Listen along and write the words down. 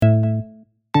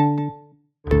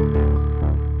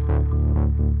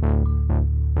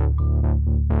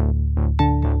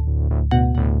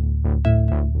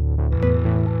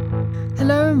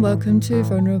welcome to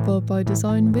Vulnerable by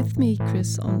Design with me,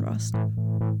 Chris Onrust.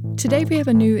 Today we have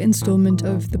a new installment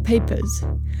of The Papers,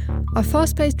 a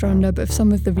fast-paced roundup of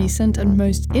some of the recent and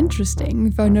most interesting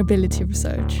vulnerability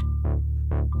research.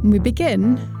 And we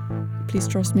begin, please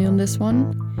trust me on this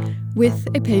one, with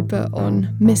a paper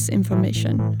on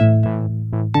misinformation.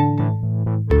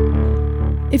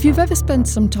 If you've ever spent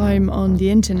some time on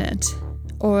the internet,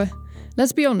 or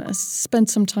let's be honest, spent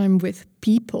some time with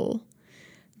people,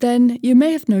 then you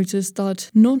may have noticed that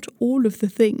not all of the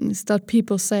things that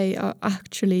people say are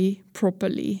actually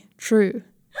properly true.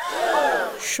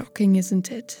 Shocking,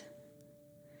 isn't it?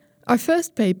 Our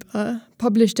first paper,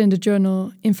 published in the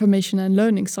journal Information and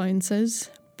Learning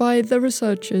Sciences, by the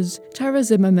researchers Tara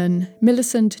Zimmerman,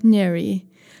 Millicent Neri,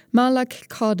 Malak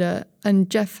Kader, and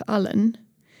Jeff Allen,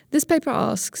 this paper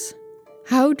asks,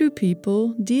 how do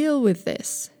people deal with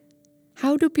this?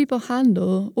 How do people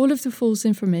handle all of the false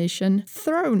information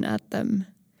thrown at them?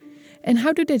 And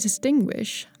how do they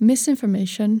distinguish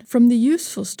misinformation from the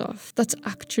useful stuff that's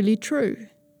actually true?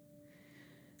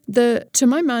 The, to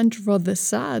my mind, rather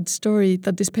sad story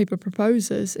that this paper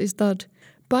proposes is that,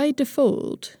 by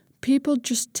default, people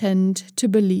just tend to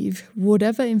believe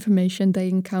whatever information they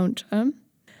encounter,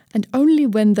 and only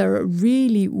when there are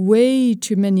really way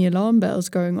too many alarm bells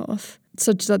going off,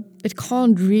 such that it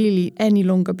can't really any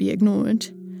longer be ignored,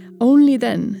 only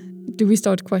then do we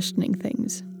start questioning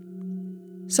things.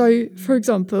 So, for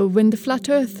example, when the Flat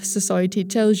Earth Society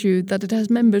tells you that it has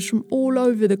members from all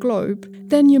over the globe,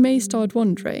 then you may start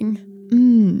wondering,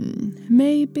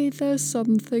 maybe there's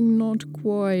something not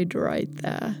quite right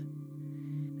there.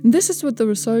 And this is what the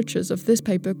researchers of this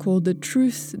paper call the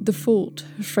truth default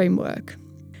framework.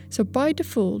 So by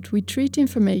default, we treat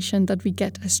information that we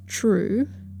get as true,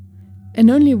 and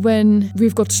only when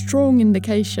we've got strong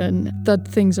indication that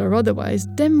things are otherwise,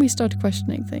 then we start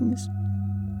questioning things.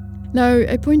 Now,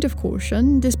 a point of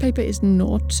caution, this paper is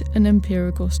not an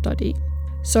empirical study.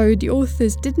 So the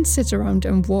authors didn't sit around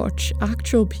and watch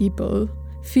actual people,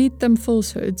 feed them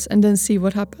falsehoods, and then see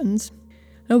what happens.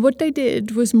 Now, what they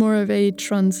did was more of a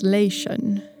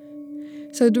translation.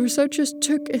 So the researchers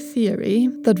took a theory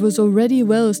that was already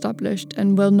well established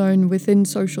and well known within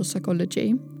social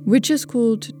psychology, which is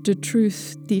called the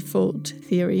truth default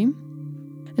theory.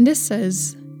 And this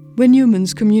says, when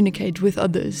humans communicate with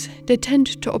others, they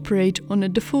tend to operate on a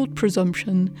default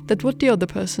presumption that what the other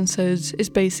person says is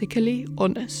basically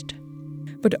honest.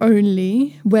 But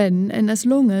only when and as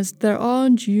long as there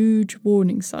aren't huge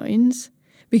warning signs,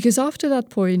 because after that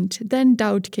point, then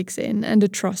doubt kicks in and the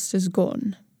trust is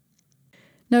gone.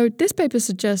 Now, this paper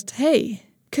suggests, hey,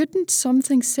 couldn't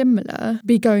something similar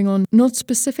be going on not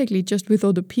specifically just with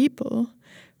other people,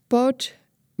 but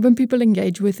when people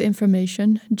engage with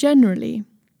information generally?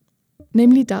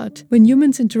 Namely that, when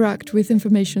humans interact with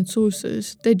information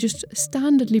sources, they just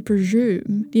standardly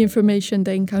presume the information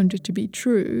they encounter to be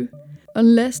true,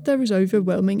 unless there is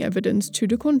overwhelming evidence to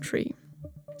the contrary.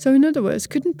 So in other words,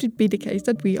 couldn't it be the case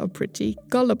that we are pretty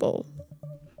gullible?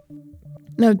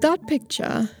 Now that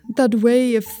picture, that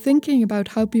way of thinking about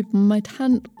how people might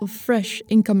handle fresh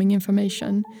incoming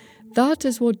information, that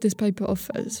is what this paper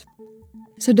offers.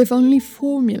 So they've only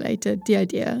formulated the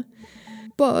idea,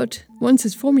 but once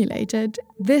it's formulated,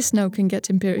 this now can get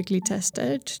empirically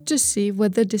tested to see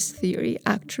whether this theory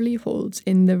actually holds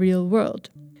in the real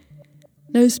world.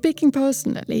 Now, speaking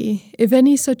personally, if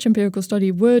any such empirical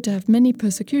study were to have many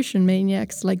persecution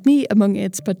maniacs like me among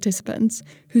its participants,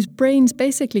 whose brains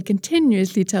basically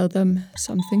continuously tell them,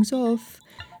 something's off,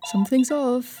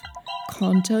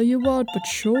 can't tell you what, but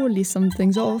surely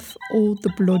something's off all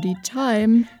the bloody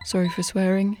time, sorry for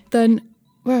swearing, then,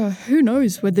 well, who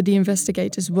knows whether the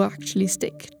investigators will actually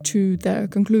stick to their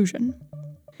conclusion.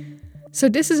 So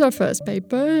this is our first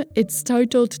paper. It's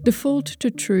titled Default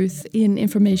to Truth in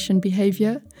Information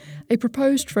Behavior, a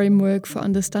proposed framework for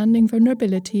understanding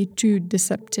vulnerability to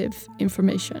deceptive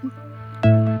information.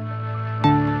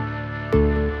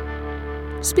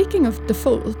 Speaking of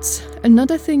defaults,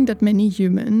 another thing that many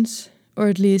humans, or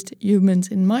at least humans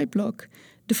in my block,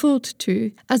 default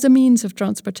to as a means of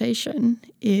transportation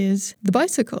is the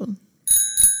bicycle.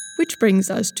 Which brings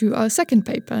us to our second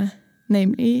paper,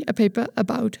 namely a paper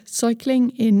about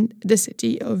cycling in the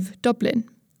city of Dublin.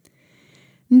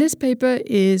 And this paper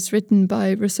is written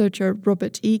by researcher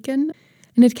Robert Egan,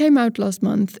 and it came out last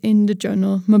month in the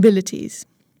journal Mobilities.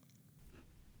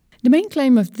 The main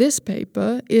claim of this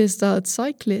paper is that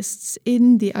cyclists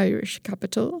in the Irish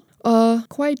capital are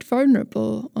quite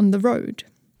vulnerable on the road.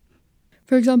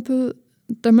 For example,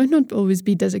 there might not always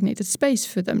be designated space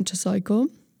for them to cycle.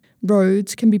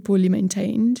 Roads can be poorly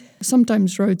maintained.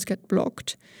 Sometimes roads get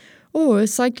blocked. or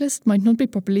cyclists might not be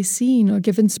properly seen or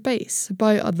given space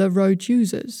by other road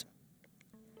users.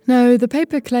 Now, the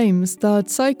paper claims that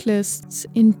cyclists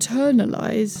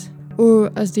internalize,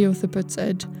 or as the author puts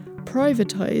it,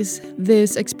 privatize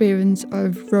this experience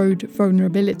of road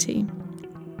vulnerability.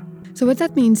 So what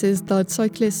that means is that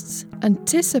cyclists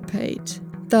anticipate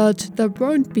that there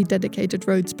won't be dedicated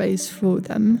road space for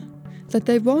them, that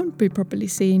they won't be properly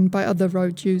seen by other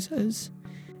road users.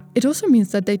 It also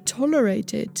means that they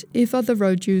tolerate it if other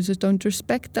road users don't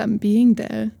respect them being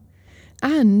there.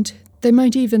 And they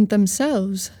might even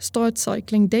themselves start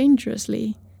cycling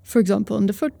dangerously, for example on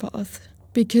the footpath,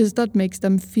 because that makes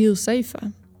them feel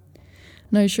safer.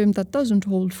 And I assume that doesn't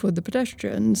hold for the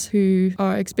pedestrians who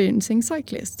are experiencing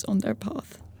cyclists on their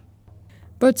path.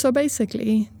 But so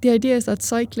basically, the idea is that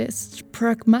cyclists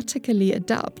pragmatically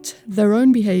adapt their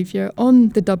own behaviour on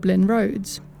the Dublin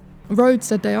roads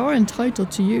that they are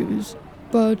entitled to use,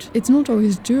 but it's not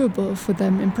always doable for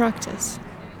them in practice.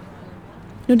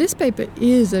 Now, this paper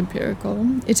is empirical.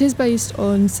 It is based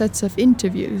on sets of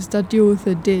interviews that the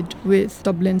author did with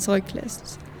Dublin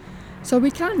cyclists. So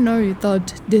we can know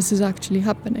that this is actually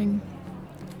happening.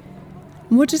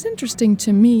 What is interesting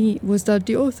to me was that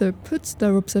the author puts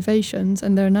their observations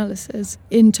and their analysis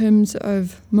in terms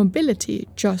of mobility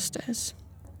justice.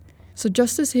 So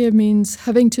justice here means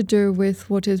having to do with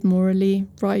what is morally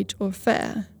right or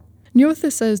fair. The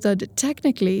author says that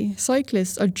technically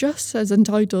cyclists are just as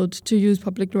entitled to use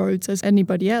public roads as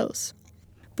anybody else.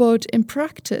 But in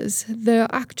practice, they're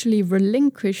actually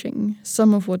relinquishing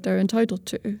some of what they're entitled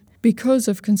to because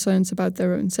of concerns about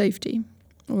their own safety,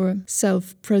 or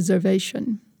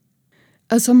self-preservation.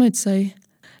 As some might say,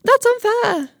 that's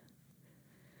unfair!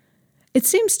 It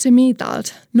seems to me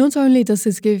that not only does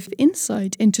this give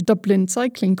insight into Dublin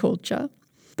cycling culture,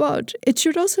 but it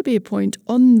should also be a point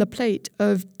on the plate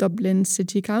of Dublin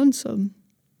City Council.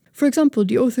 For example,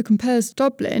 the author compares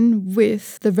Dublin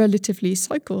with the relatively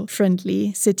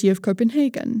cycle-friendly city of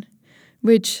Copenhagen,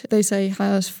 which they say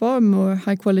has far more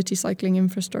high-quality cycling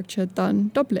infrastructure than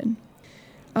Dublin.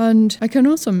 And I can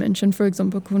also mention, for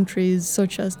example, countries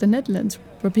such as the Netherlands,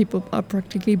 where people are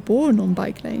practically born on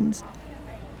bike lanes.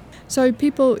 So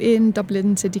people in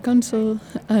Dublin City Council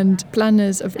and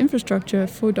planners of infrastructure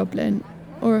for Dublin,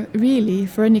 or really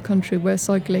for any country where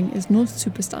cycling is not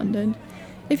super standard,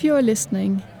 if you are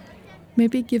listening,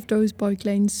 maybe give those bike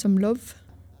lanes some love.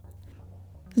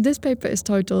 This paper is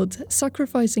titled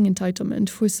Sacrificing Entitlement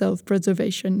for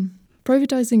Self-Preservation,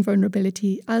 Privatizing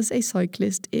Vulnerability as a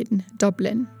Cyclist in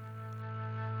Dublin.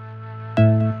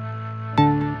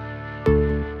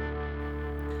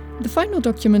 The final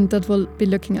document that we'll be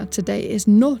looking at today is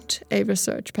not a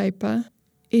research paper.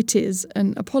 It is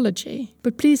an apology.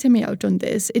 But please hear me out on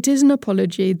this. It is an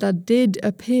apology that did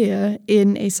appear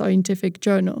in a scientific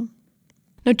journal.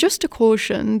 Now, just a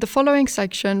caution, the following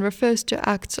section refers to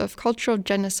acts of cultural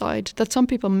genocide that some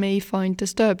people may find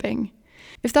disturbing.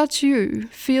 If that's you,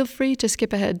 feel free to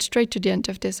skip ahead straight to the end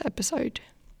of this episode.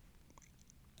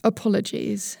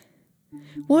 Apologies.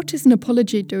 What is an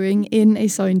apology doing in a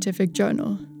scientific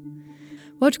journal?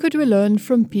 What could we learn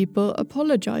from people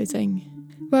apologizing?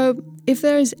 Well, if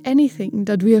there is anything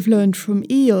that we have learned from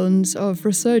eons of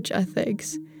research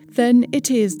ethics, then it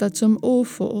is that some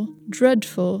awful,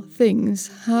 dreadful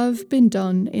things have been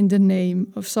done in the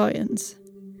name of science.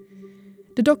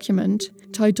 The document,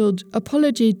 titled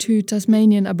Apology to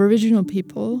Tasmanian Aboriginal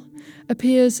People,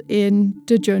 appears in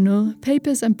the journal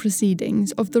Papers and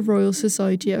Proceedings of the Royal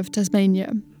Society of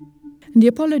Tasmania. And the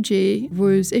apology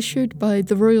was issued by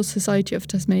the Royal Society of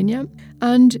Tasmania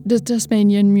and the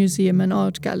Tasmanian Museum and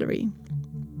Art Gallery.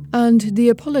 And the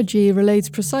apology relates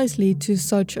precisely to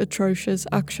such atrocious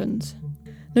actions.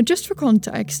 Now, just for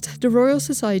context, the Royal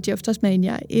Society of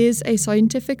Tasmania is a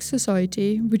scientific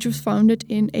society which was founded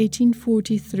in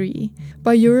 1843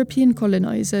 by European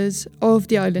colonizers of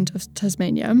the island of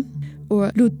Tasmania,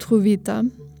 or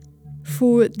Lutruwita,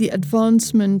 for the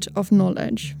advancement of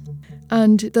knowledge.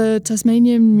 And the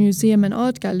Tasmanian Museum and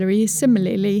Art Gallery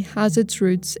similarly has its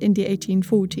roots in the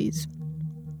 1840s.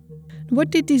 What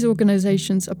did these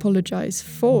organizations apologize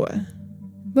for?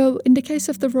 Well, in the case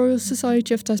of the Royal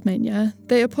Society of Tasmania,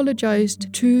 they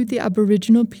apologized to the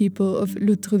Aboriginal people of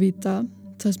Lutruwita,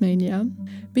 Tasmania,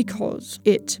 because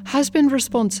it has been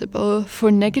responsible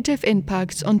for negative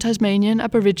impacts on Tasmanian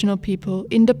Aboriginal people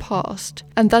in the past,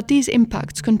 and that these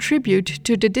impacts contribute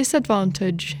to the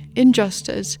disadvantage,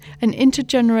 injustice, and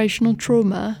intergenerational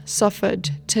trauma suffered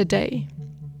today.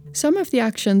 Some of the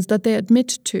actions that they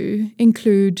admit to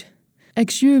include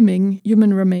exhuming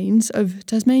human remains of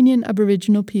Tasmanian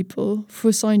Aboriginal people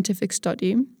for scientific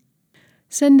study,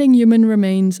 sending human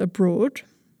remains abroad,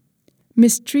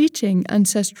 mistreating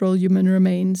ancestral human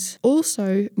remains,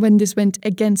 also when this went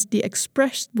against the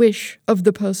expressed wish of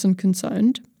the person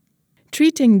concerned,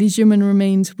 treating these human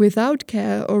remains without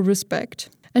care or respect,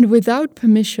 and without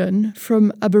permission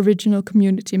from Aboriginal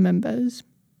community members,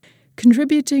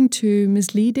 contributing to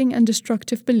misleading and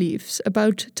destructive beliefs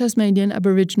about Tasmanian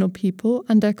Aboriginal people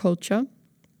and their culture,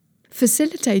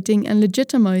 facilitating and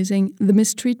legitimizing the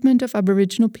mistreatment of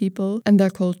Aboriginal people and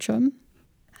their culture,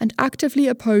 and actively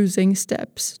opposing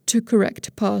steps to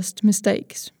correct past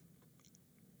mistakes.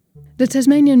 The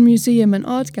Tasmanian Museum and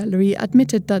Art Gallery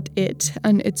admitted that it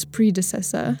and its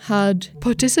predecessor had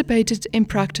participated in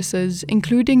practices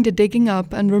including the digging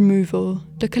up and removal,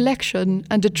 the collection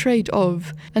and the trade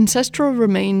of ancestral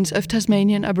remains of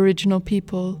Tasmanian Aboriginal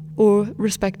people, or,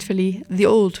 respectfully, the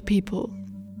old people.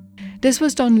 This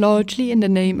was done largely in the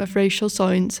name of racial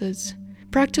sciences,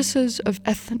 practices of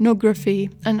ethnography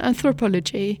and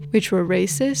anthropology which were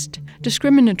racist,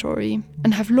 discriminatory,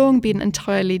 and have long been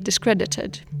entirely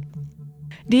discredited.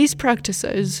 These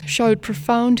practices showed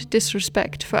profound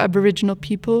disrespect for Aboriginal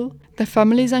people, their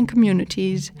families and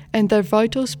communities, and their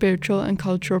vital spiritual and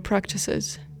cultural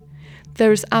practices.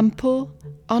 There is ample,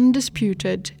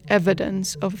 undisputed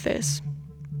evidence of this.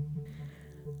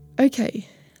 Okay,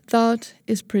 that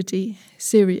is pretty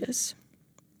serious.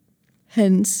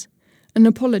 Hence, an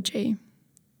apology.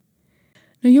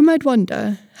 Now you might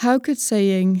wonder, how could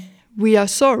saying, "we are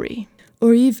sorry,"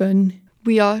 or even,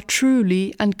 "we are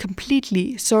truly and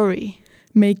completely sorry,"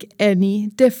 make any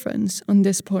difference on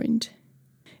this point?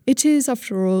 It is,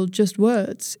 after all, just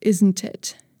words, isn't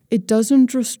it? It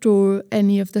doesn't restore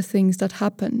any of the things that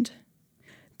happened.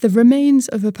 The remains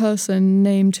of a person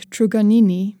named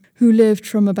Truganini, who lived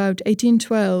from about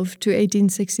 1812 to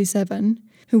 1867,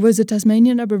 who was a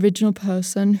Tasmanian Aboriginal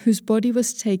person whose body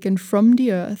was taken from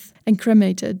the earth and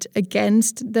cremated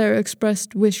against their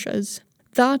expressed wishes.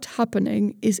 That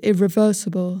happening is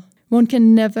irreversible. One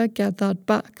can never get that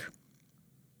back.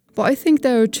 But I think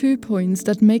there are 2 points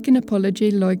that make an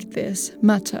apology like this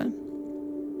matter.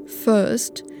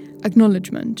 First,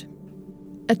 acknowledgement.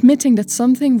 Admitting that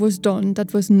something was done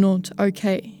that was not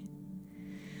okay.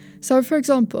 So, for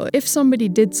example, if somebody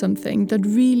did something that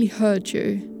really hurt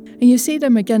you, and you see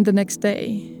them again the next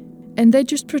day, and they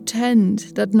just pretend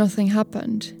that nothing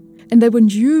happened, and they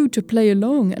want you to play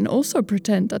along and also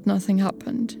pretend that nothing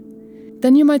happened,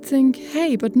 then you might think,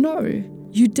 hey, but no,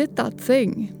 you did that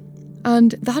thing.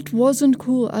 And that wasn't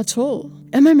cool at all.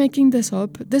 Am I making this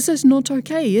up? This is not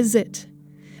okay, is it?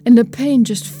 And the pain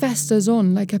just festers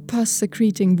on like a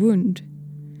pus-secreting wound.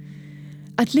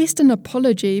 At least an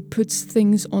apology puts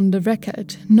things on the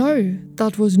record. No,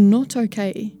 that was not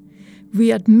okay.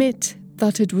 We admit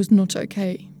that it was not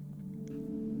okay.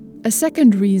 A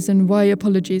second reason why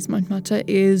apologies might matter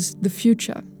is the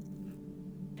future.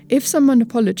 If someone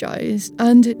apologized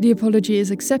and the apology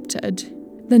is accepted,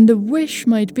 then the wish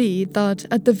might be that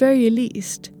at the very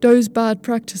least, those bad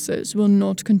practices will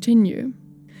not continue.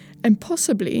 And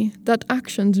possibly that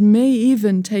actions may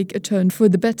even take a turn for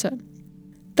the better.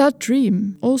 That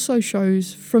dream also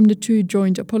shows from the 2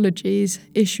 joint apologies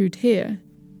issued here.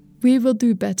 We will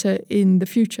do better in the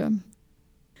future.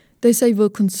 They say we'll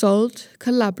consult,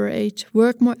 collaborate,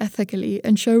 work more ethically,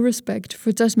 and show respect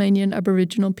for Tasmanian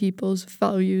Aboriginal people's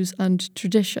values and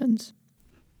traditions.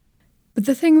 But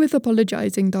the thing with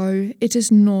apologizing, though, it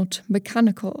is not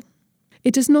mechanical.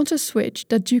 It is not a switch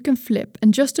that you can flip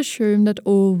and just assume that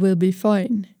all will be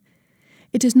fine.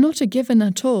 It is not a given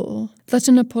at all that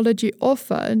an apology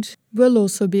offered will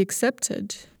also be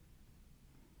accepted.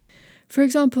 For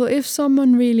example, if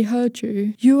someone really hurt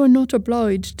you, you are not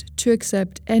obliged to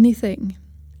accept anything.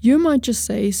 You might just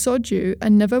say sod you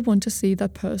and never want to see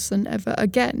that person ever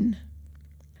again.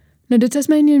 Now, the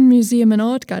Tasmanian Museum and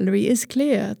Art Gallery is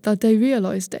clear that they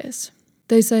realise this.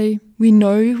 They say, "We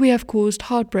know we have caused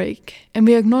heartbreak, and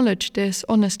we acknowledge this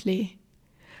honestly.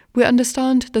 We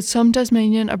understand that some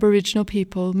Tasmanian Aboriginal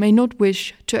people may not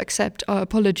wish to accept our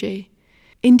apology.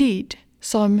 Indeed,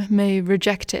 some may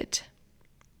reject it."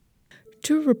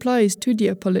 2 replies to the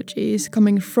apologies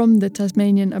coming from the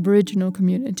Tasmanian Aboriginal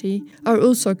community are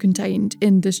also contained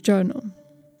in this journal.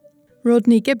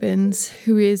 Rodney Gibbons,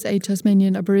 who is a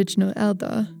Tasmanian Aboriginal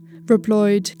elder,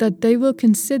 replied that they will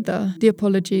consider the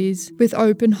apologies with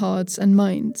open hearts and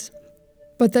minds.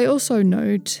 But they also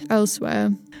note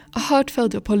elsewhere, "A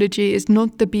heartfelt apology is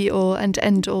not the be-all and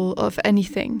end-all of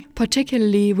anything,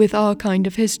 particularly with our kind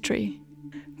of history.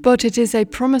 But it is a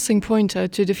promising pointer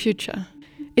to the future.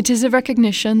 It is a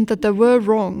recognition that there were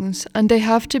wrongs and they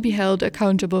have to be held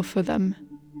accountable for them.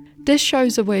 This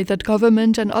shows a way that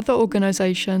government and other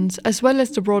organizations, as well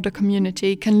as the broader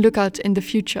community, can look at in the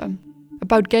future.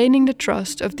 about gaining the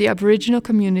trust of the Aboriginal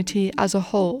community as a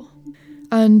whole.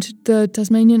 And the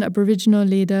Tasmanian Aboriginal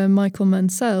leader Michael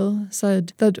Mansell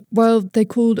said that while they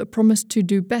called a promise to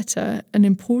do better an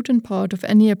important part of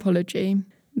any apology,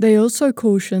 they also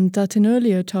cautioned that in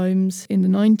earlier times, in the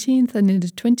 19th and in the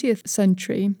 20th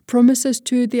century, promises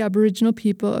to the Aboriginal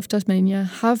people of Tasmania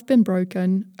have been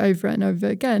broken over and over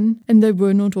again, and they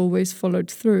were not always followed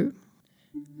through.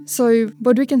 So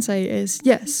what we can say is,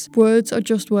 yes, words are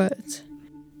just words.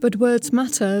 But words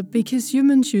matter because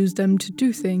humans use them to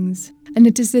do things. And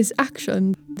it is this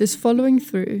action, this following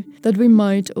through, that we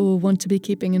might all want to be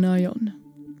keeping an eye on.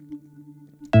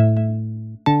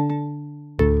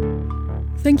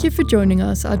 Thank you for joining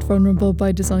us at Vulnerable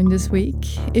by Design this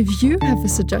week. If you have a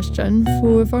suggestion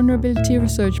for vulnerability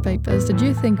research papers that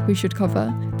you think we should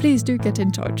cover, please do get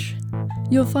in touch.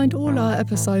 You'll find all our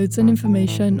episodes and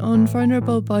information on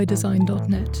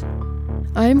vulnerablebydesign.net.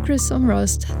 I am Chris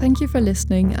Somrust, thank you for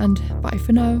listening, and bye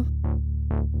for now.